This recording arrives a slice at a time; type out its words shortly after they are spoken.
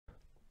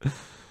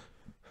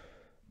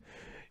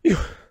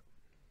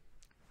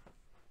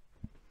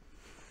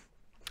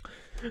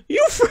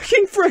You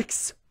freaking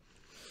fricks!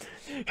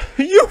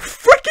 You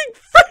freaking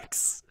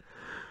fricks!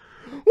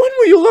 When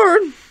will you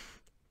learn?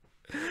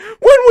 When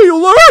will you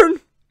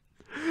learn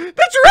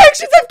that your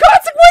actions have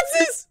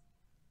consequences?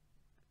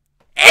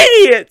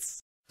 Idiots!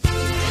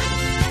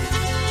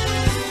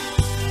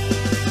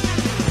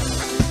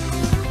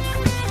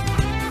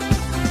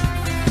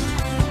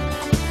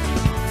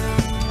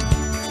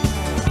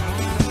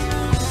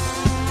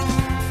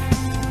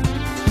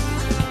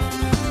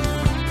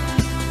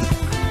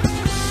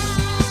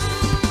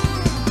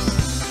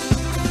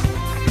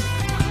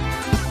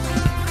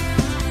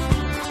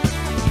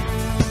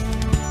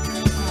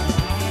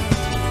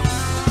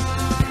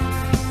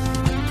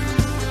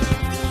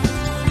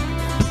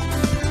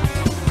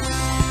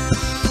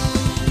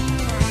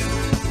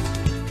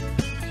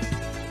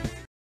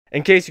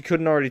 In case you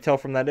couldn't already tell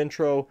from that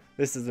intro,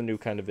 this is a new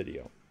kind of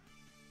video.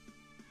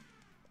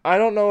 I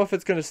don't know if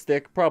it's going to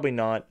stick, probably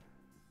not,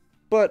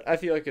 but I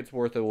feel like it's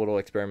worth a little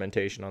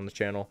experimentation on the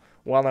channel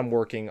while I'm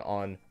working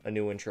on a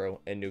new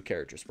intro and new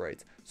character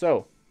sprites.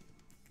 So,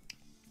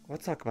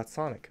 let's talk about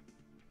Sonic.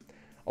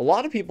 A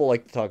lot of people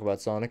like to talk about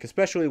Sonic,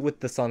 especially with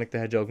the Sonic the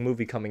Hedgehog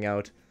movie coming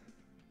out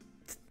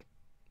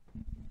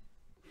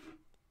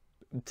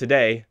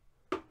today.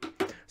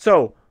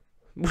 So,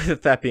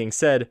 with that being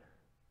said,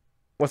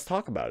 let's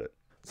talk about it.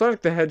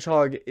 Sonic the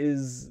Hedgehog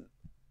is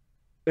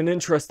an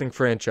interesting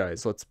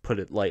franchise, let's put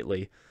it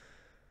lightly.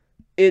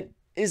 It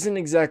isn't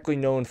exactly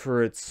known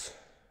for its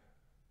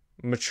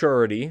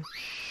maturity.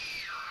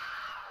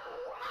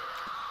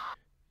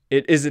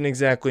 It isn't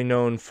exactly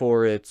known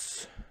for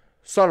its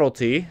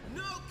subtlety.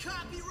 No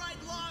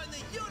copyright law in the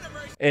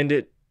universe. And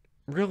it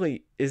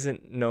really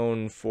isn't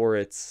known for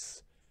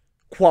its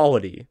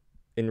quality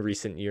in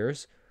recent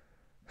years.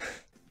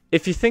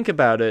 If you think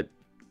about it,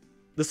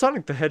 the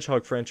Sonic the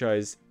Hedgehog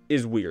franchise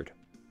is weird.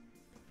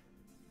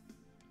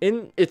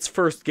 In its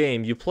first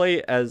game, you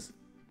play as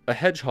a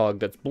hedgehog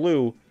that's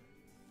blue,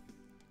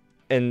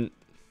 and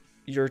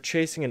you're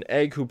chasing an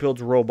egg who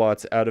builds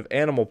robots out of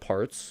animal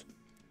parts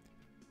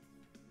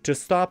to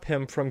stop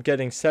him from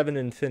getting 7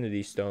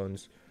 Infinity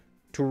Stones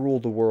to rule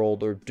the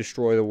world, or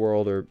destroy the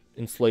world, or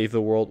enslave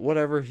the world,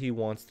 whatever he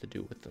wants to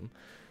do with them.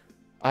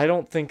 I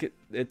don't think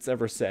it's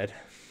ever said.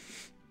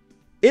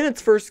 In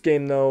its first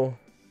game, though,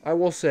 I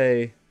will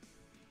say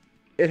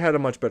it had a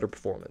much better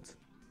performance.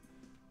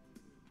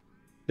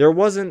 There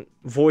wasn't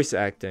voice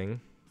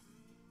acting,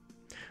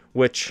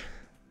 which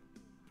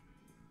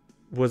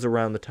was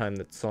around the time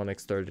that Sonic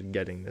started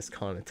getting this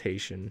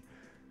connotation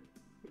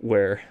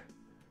where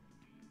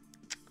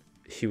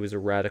he was a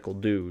radical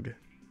dude,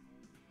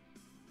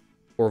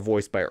 or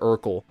voiced by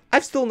Urkel.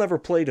 I've still never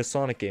played a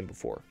Sonic game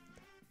before.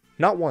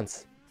 Not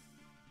once.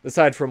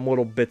 Aside from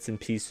little bits and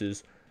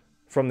pieces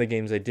from the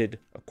games I did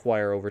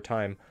acquire over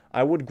time.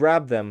 I would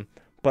grab them,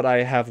 but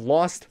I have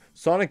lost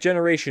Sonic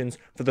Generations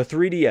for the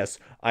 3DS.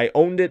 I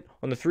owned it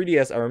on the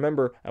 3DS. I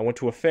remember I went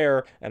to a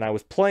fair and I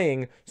was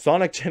playing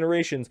Sonic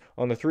Generations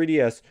on the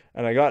 3DS,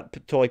 and I got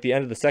to like the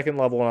end of the second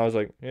level and I was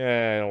like,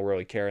 yeah, I don't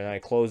really care, and I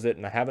closed it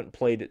and I haven't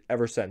played it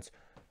ever since.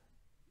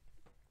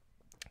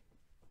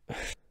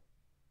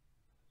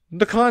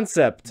 The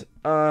concept,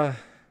 I've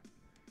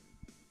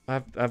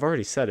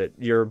already said it.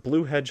 You're a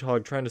blue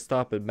hedgehog trying to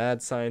stop a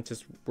mad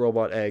scientist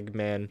robot egg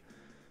man.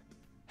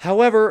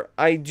 However,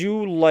 I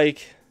do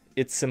like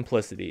its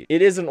simplicity.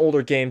 It is an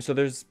older game, so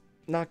there's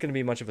not going to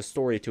be much of a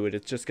story to it.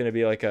 It's just going to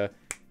be like a,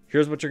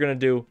 here's what you're going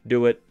to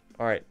do it.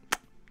 Alright,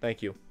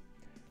 thank you.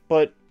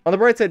 But on the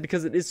bright side,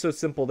 because it is so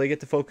simple, they get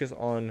to focus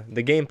on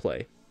the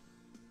gameplay,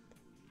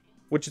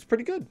 which is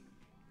pretty good.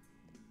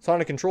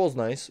 Sonic control's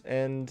nice,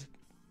 and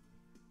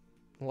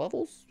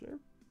levels are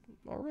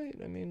alright.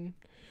 I mean,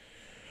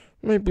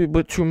 maybe a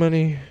bit too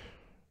many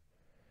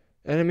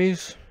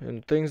enemies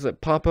and things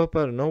that pop up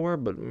out of nowhere,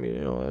 but I mean,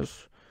 you know,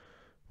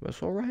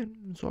 that's alright.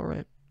 It's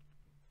alright.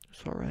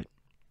 It's alright.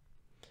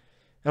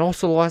 And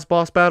also, the last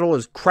boss battle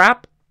is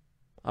crap.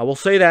 I will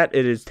say that.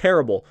 It is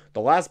terrible.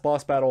 The last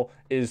boss battle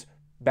is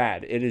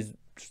bad. It is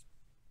just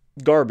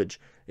garbage.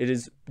 It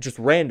is just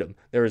random.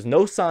 There is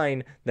no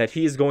sign that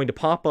he is going to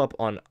pop up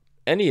on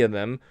any of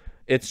them.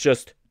 It's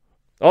just,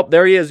 oh,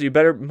 there he is. You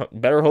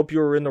better hope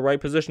you're in the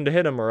right position to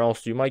hit him, or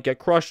else you might get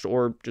crushed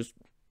or just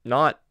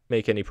not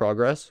make any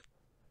progress.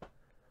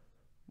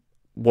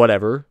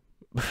 Whatever.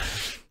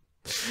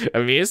 I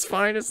mean, it's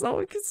fine. It's not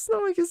like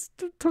it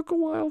took a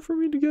while for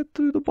me to get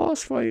through the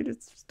boss fight.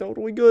 It's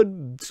totally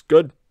good. It's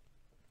good.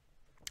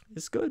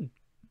 It's good.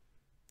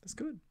 It's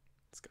good.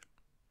 It's good.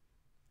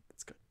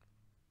 It's good.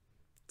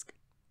 It's good.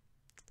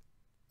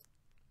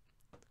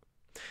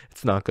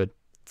 It's not good.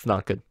 It's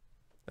not good.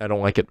 I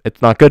don't like it.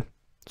 It's not good.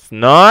 It's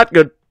not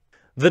good.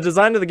 The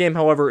design of the game,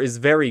 however, is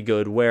very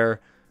good, where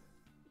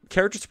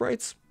character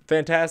sprites,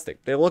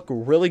 fantastic. They look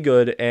really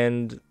good,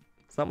 and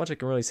there's not much I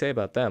can really say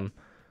about them.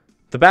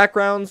 The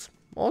backgrounds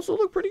also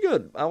look pretty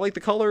good. I like the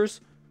colors.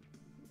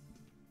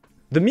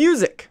 The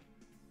music,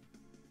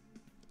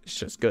 it's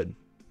just good.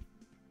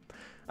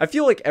 I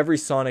feel like every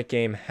Sonic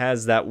game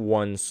has that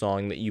one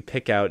song that you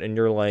pick out and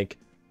you're like,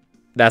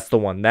 that's the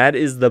one. That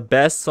is the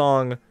best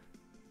song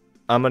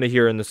I'm going to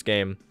hear in this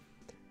game.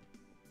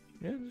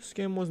 Yeah, this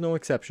game was no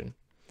exception.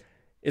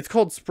 It's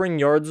called Spring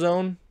Yard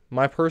Zone,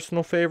 my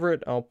personal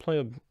favorite. I'll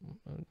play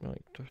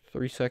like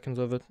 3 seconds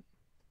of it.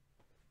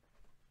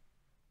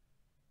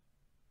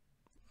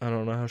 I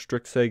don't know how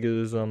strict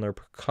Sega is on their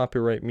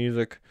copyright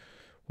music,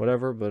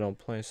 whatever, but I'll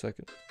play a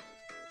second.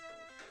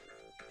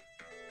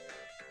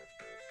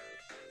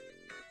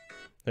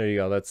 There you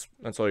go. That's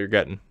all you're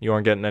getting. You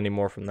aren't getting any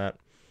more from that.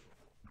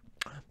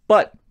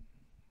 But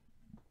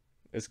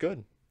it's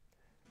good.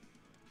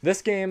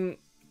 This game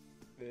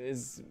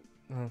is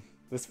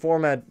this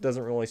format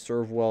doesn't really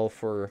serve well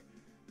for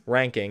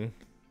ranking,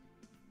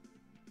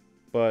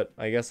 but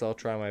I guess I'll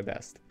try my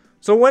best.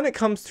 So when it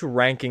comes to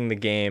ranking the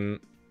game,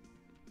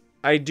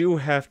 I do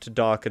have to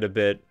dock it a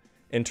bit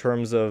in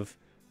terms of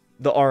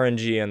the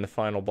RNG and the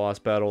final boss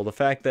battle. The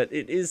fact that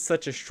it is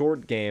such a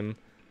short game,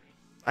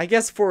 I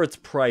guess for its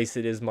price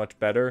it is much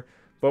better,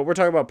 but we're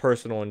talking about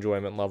personal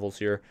enjoyment levels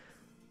here.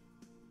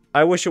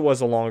 I wish it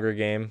was a longer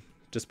game,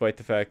 despite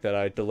the fact that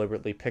I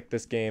deliberately picked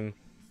this game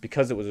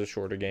because it was a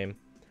shorter game.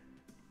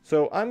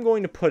 So I'm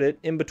going to put it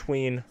in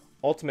between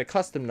Ultimate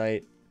Custom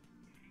Night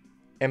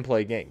and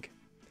Plague Inc.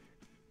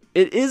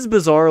 It is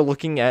bizarre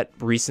looking at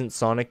recent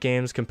Sonic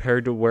games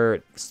compared to where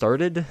it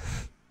started.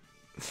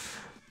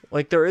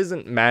 Like, there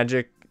isn't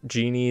magic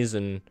genies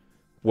and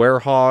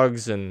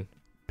werehogs and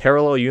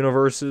parallel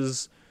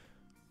universes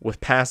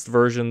with past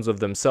versions of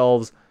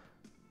themselves.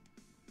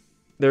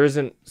 There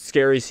isn't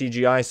scary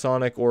CGI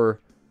Sonic or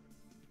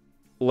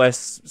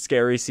less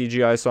scary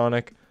CGI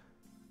Sonic.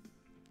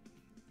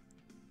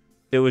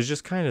 It was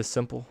just kind of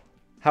simple.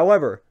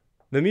 However,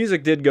 the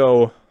music did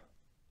go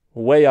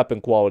way up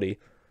in quality.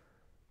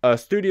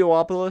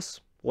 Studiopolis,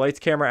 lights,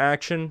 camera,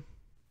 action.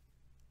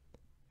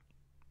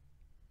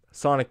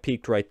 Sonic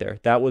peaked right there.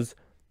 That was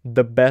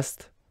the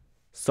best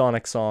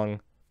Sonic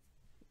song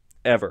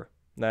ever.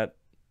 That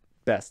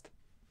best.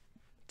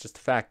 Just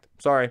a fact.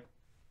 Sorry.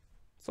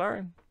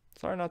 Sorry,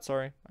 not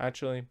sorry.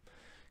 Actually,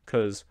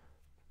 because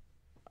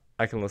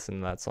I can listen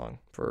to that song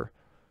for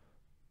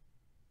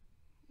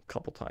a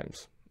couple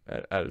times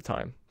at a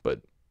time.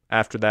 But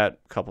after that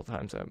couple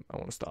times, I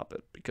want to stop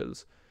it,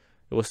 because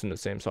you listen to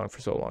the same song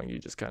for so long, you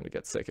just kind of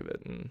get sick of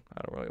it, and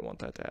I don't really want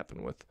that to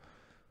happen with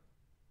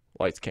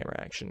lights, camera,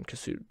 action,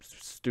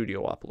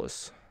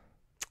 Studiopolis.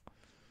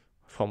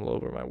 Fumble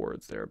over my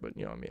words there, but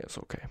you know what I mean, it's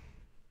okay.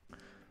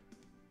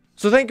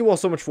 So thank you all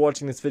so much for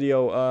watching this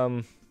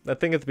video. That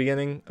thing at the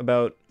beginning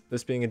about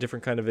this being a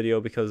different kind of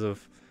video because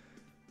of,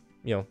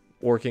 you know,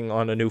 working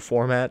on a new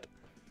format.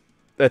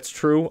 That's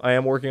true. I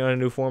am working on a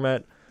new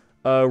format.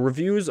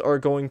 Reviews are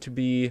going to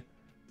be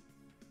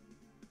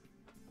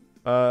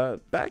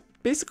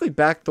basically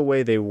back the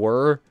way they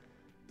were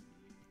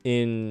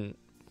in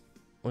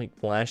like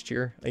last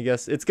year, I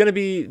guess. It's going to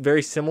be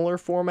very similar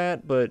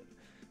format, but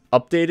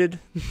updated.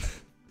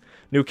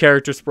 New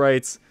character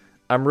sprites.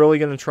 I'm really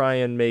going to try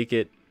and make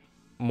it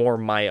more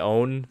my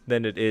own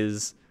than it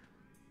is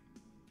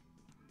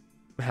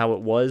how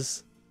it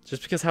was.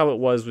 Just because how it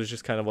was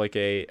just kind of like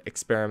a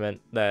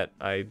experiment that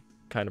I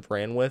kind of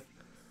ran with.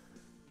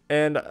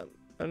 And I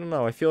don't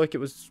know, I feel like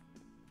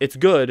it's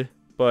good,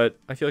 but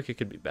I feel like it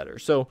could be better.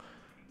 So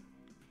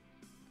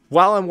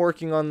while I'm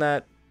working on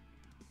that,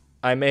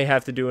 I may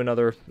have to do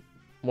another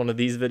one of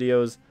these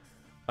videos.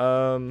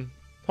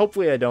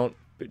 Hopefully I don't,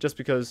 just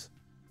because,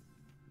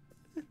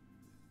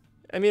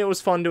 I mean, it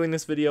was fun doing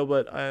this video,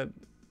 but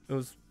it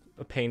was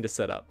a pain to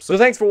set up. So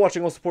thanks for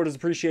watching. All support is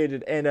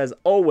appreciated. And as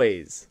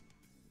always,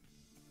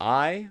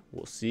 I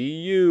will see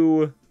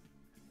you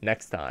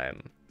next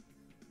time.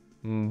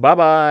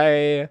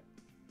 Bye-bye.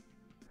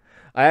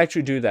 I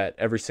actually do that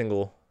every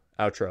single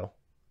outro.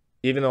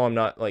 Even though I'm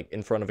not, like,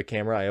 in front of a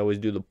camera, I always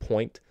do the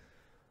point.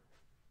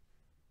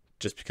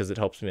 Just because it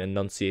helps me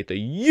enunciate the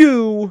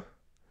U.